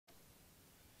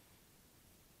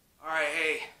Alright,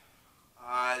 hey,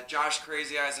 Josh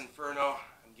Crazy Eyes Inferno.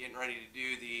 I'm getting ready to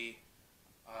do the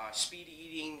speed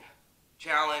eating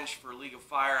challenge for League of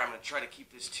Fire. I'm going to try to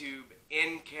keep this tube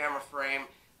in camera frame.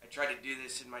 I tried to do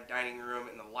this in my dining room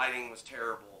and the lighting was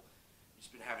terrible. I've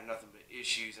just been having nothing but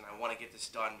issues and I want to get this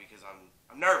done because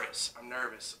I'm nervous.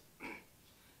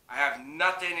 I have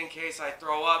nothing in case I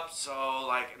throw up, so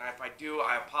and if I do,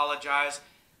 I apologize.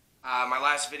 My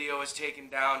last video was taken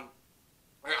down.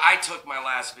 I took my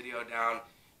last video down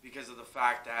because of the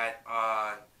fact that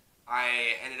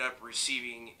I ended up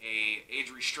receiving an age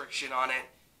restriction on it.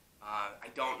 I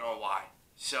don't know why.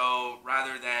 So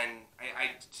rather than,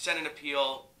 I sent an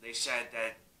appeal. They said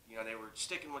that they were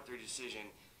sticking with their decision.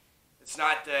 It's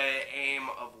not the aim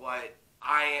of what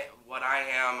I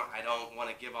am. I don't want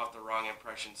to give off the wrong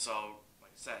impression. So like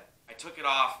I said, I took it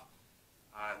off.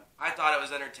 I thought it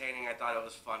was entertaining. I thought it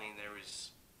was funny.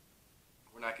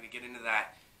 We're not going to get into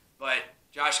that. But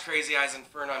Josh Crazy Eyes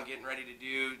Inferno, I'm getting ready to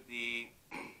do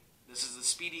this is the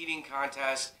speed eating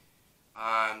contest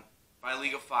by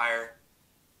League of Fire.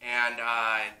 And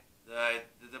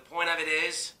the point of it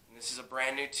is, and this is a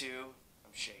brand new tube,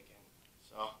 I'm shaking.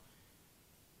 So,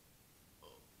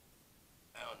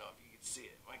 I don't know if you can see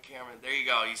it. My camera, there you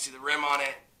go. You see the rim on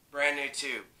it, brand new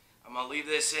tube. I'm going to leave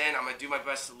this in. I'm going to do my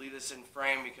best to leave this in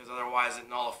frame because otherwise it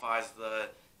nullifies the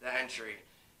entry.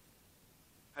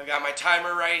 I've got my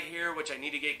timer right here, which I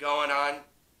need to get going on.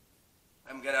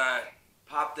 I'm going to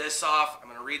pop this off. I'm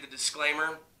going to read the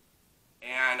disclaimer.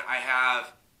 And I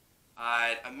have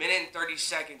a minute and 30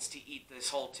 seconds to eat this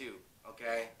whole tube.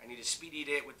 Okay? I need to speed eat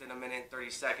it within a minute and 30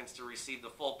 seconds to receive the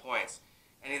full points.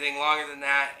 Anything longer than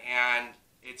that, and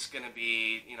it's going to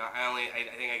be, I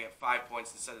think I get 5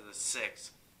 points instead of the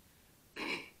 6.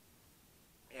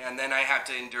 And then I have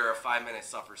to endure a 5-minute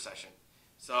suffer session.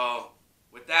 So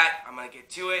with that, I'm going to get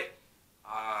to it.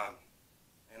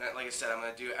 And like I said, I'm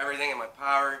going to do everything in my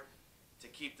power to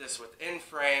keep this within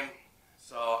frame.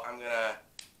 So I'm going to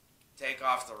take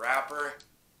off the wrapper.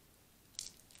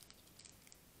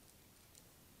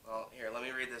 Well, here, let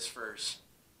me read this first.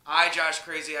 I, Josh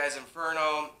Crazy Eyes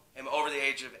Inferno, am over the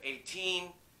age of 18,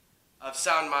 of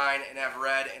sound mind, and have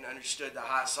read and understood the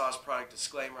hot sauce product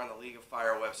disclaimer on the League of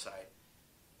Fire website.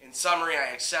 In summary,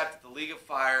 I accept that the League of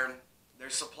Fire, their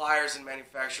suppliers and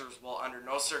manufacturers will under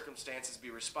no circumstances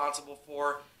be responsible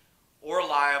for or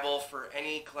liable for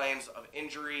any claims of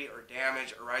injury or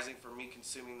damage arising from me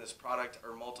consuming this product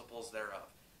or multiples thereof.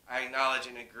 I acknowledge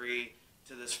and agree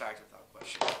to this fact without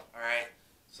question. Alright,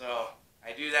 so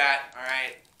I do that.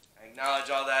 Alright, I acknowledge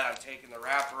all that. I'm taking the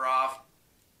wrapper off.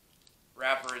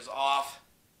 Wrapper is off.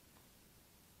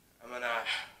 I'm going to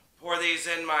pour these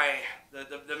in my,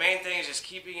 the main thing is just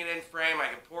keeping it in frame. I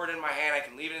can pour it in my hand. I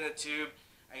can leave it in the tube.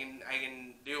 I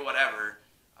can do whatever.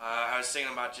 I was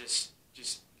thinking about just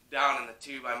down in the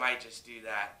tube. I might just do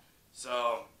that.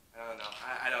 So I don't know.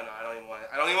 I don't know. I don't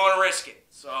even want to risk it.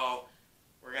 So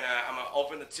I'm gonna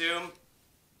open the tube.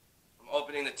 I'm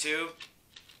opening the tube.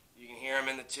 You can hear them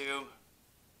in the tube.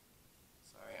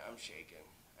 Sorry, I'm shaking.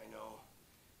 I know.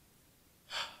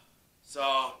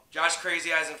 So, Josh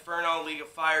Crazy Eyes Inferno, League of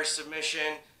Fire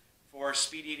submission for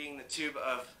speed eating the tube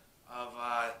of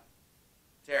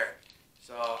Tarek.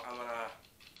 So, I'm going to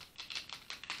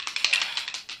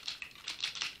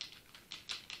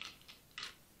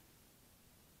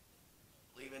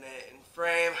leaving it in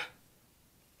frame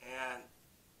and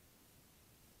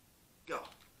go.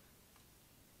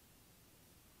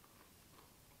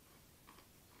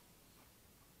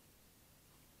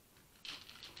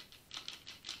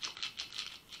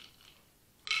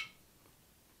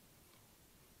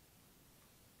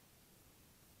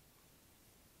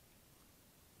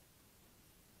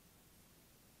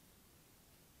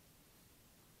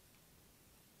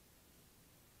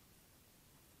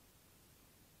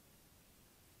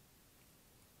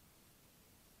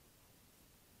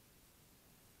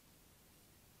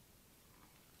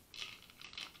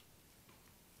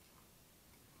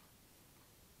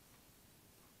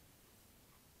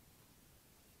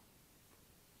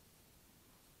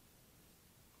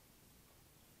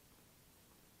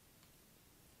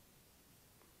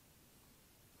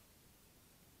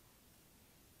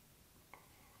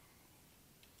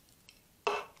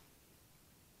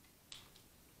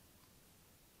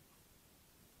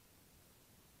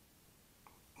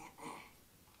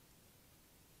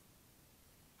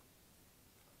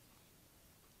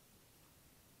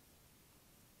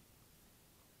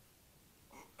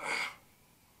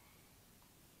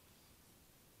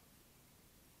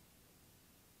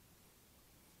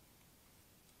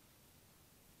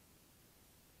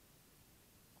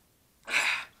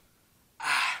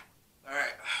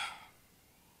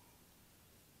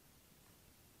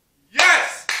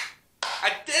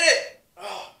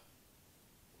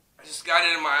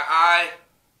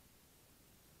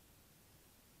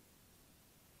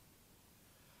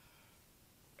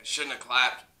 shouldn't have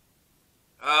clapped.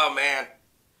 Oh, man.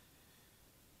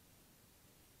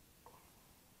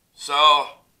 So,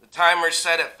 the timer's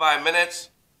set at 5 minutes.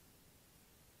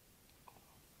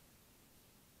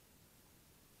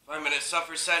 5-minute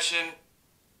suffer session.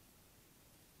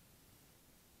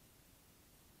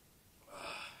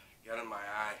 Got in my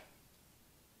eye.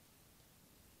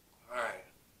 Alright.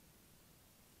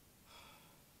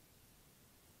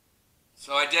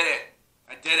 So I did it.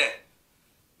 I did it.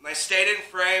 And I stayed in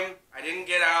frame. I didn't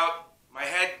get out. My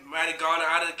head might have gone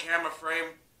out of the camera frame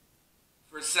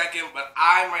for a second, but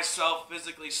I myself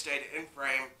physically stayed in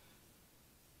frame.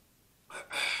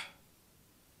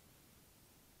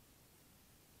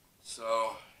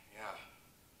 So, yeah.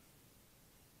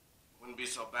 Wouldn't be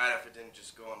so bad if it didn't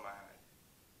just go in my eye.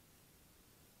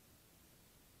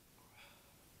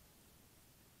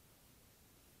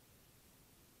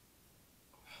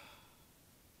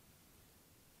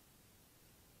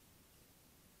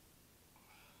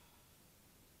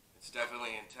 It's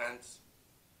definitely intense.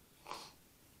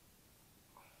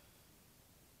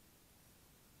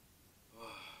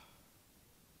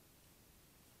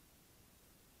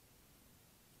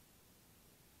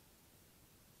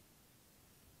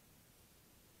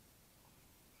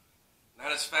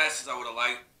 Not as fast as I would have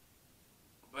liked,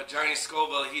 but Johnny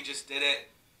Scoville, he just did it.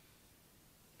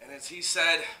 And as he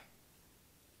said,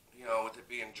 you know, with it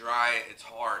being dry, it's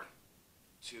hard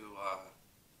to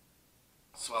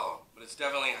swallow, but it's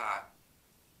definitely hot.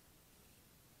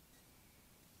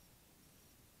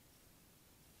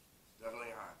 It's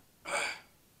definitely hot.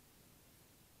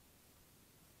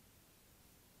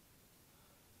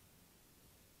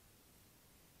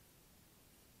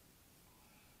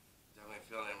 Definitely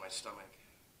feeling it in my stomach.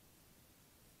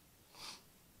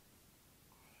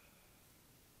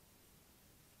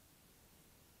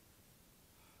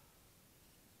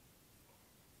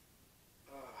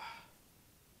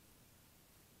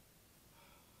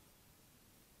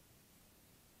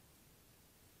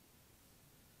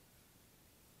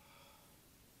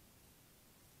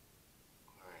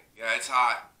 Yeah, it's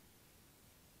hot.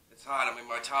 It's hot. I mean,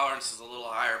 my tolerance is a little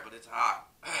higher, but it's hot.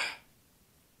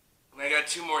 And I got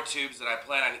 2 more tubes that I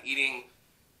plan on eating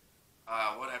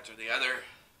one after the other.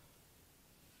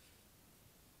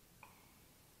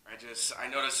 I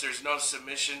noticed there's no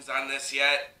submissions on this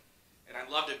yet, and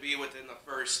I'd love to be within the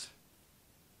first,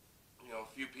 you know,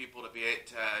 few people to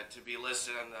be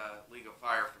listed on the League of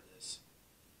Fire for this.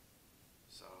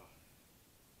 So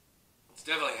it's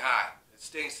definitely hot. It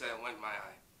stinks that it went in my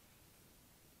eye.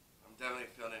 I'm definitely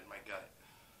feeling it in my gut.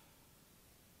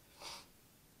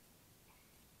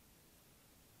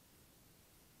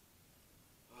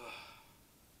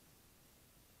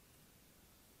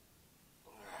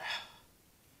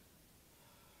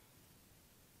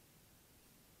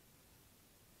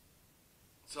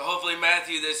 So hopefully,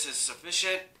 Matthew, this is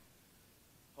sufficient.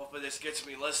 Hopefully this gets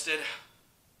me listed.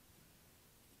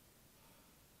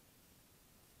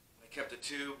 I kept the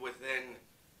tube within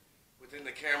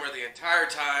the camera the entire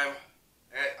time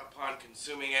upon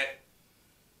consuming it.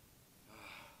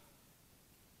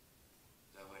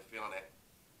 Definitely feeling it.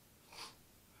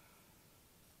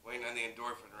 Waiting on the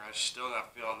endorphin rush. Still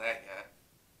not feeling that yet.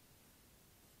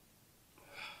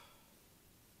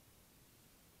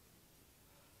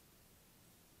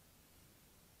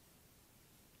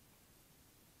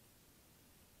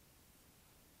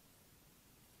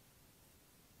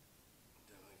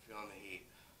 Feeling the heat.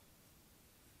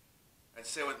 I'd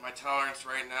say with my tolerance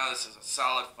right now, this is a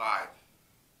solid 5.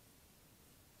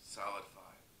 Solid 5.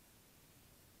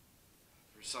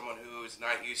 For someone who is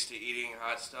not used to eating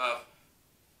hot stuff,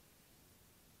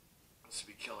 this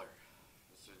would be killer.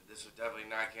 This would definitely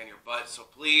knock you on your butt. So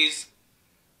please,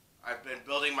 I've been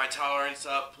building my tolerance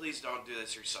up. Please don't do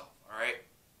this yourself, alright?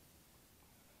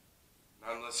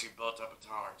 Not unless you built up a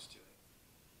tolerance to it.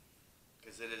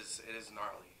 Because it is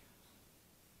gnarly.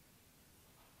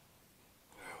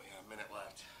 We got a minute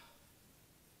left.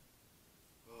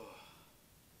 Oh.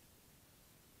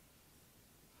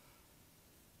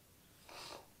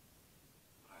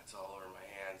 That's all over my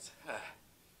hands.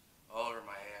 All over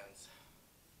my hands.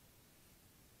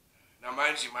 Now,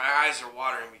 mind you, my eyes are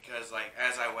watering because, like,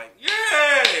 as I went,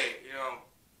 yay! You know,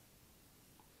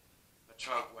 a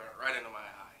chunk went right into my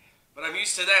eye. But I'm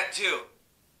used to that too.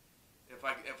 If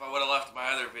I would have left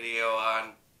my other video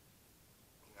on,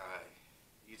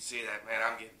 you'd see that, man,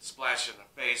 I'm getting splashed in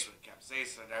the face with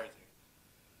capsaicin and everything.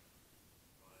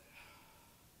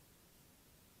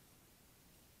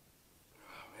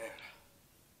 Oh, man.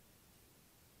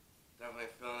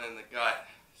 Definitely feeling it in the gut.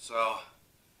 So,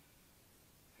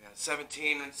 yeah,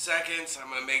 17 seconds. I'm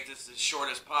going to make this as short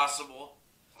as possible.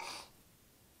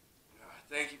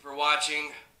 Thank you for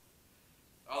watching.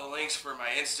 all the links for my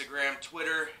Instagram,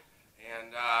 Twitter,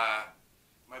 and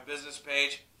my business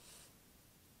page,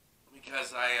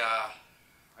 because I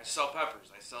sell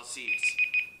peppers, I sell seeds.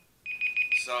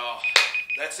 So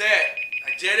that's it.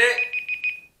 I did it.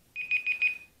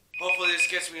 Hopefully this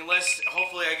gets me listed.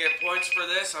 Hopefully I get points for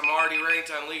this. I'm already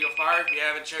ranked on League of Fire. If you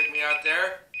haven't checked me out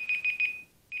there,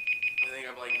 I think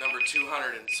I'm like number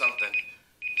 200 and something.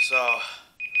 So,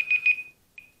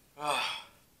 yeah.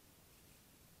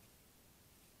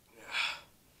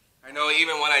 I know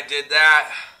even when I did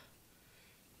that,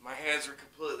 my hands were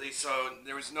completely, so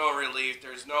there was no relief.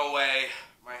 There's no way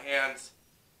my hands,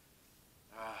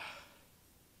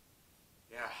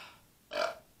 yeah.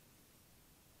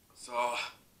 So,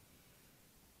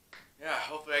 yeah,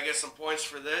 hopefully I get some points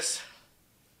for this.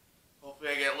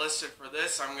 Hopefully I get listed for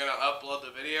this. I'm going to upload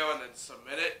the video and then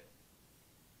submit it.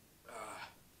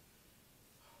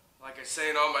 Like I say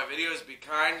in all my videos, be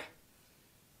kind.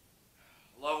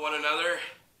 Love one another.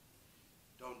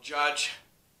 Don't judge.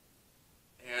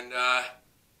 And,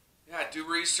 yeah, do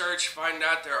research. Find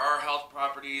out there are health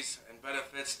properties and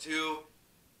benefits to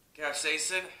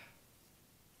capsaicin.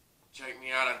 Check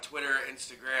me out on Twitter,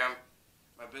 Instagram,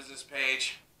 my business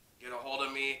page. Get a hold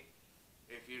of me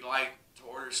if you'd like to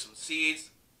order some seeds.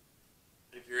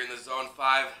 If you're in the zone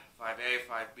 5, 5A,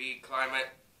 5B climate,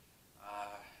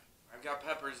 I've got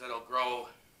peppers that'll grow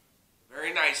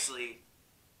very nicely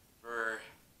for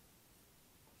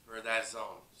that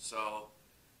zone. So,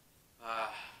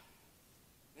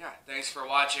 yeah, thanks for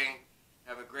watching.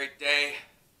 Have a great day.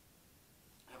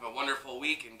 Have a wonderful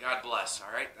week, and God bless.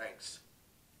 All right, thanks.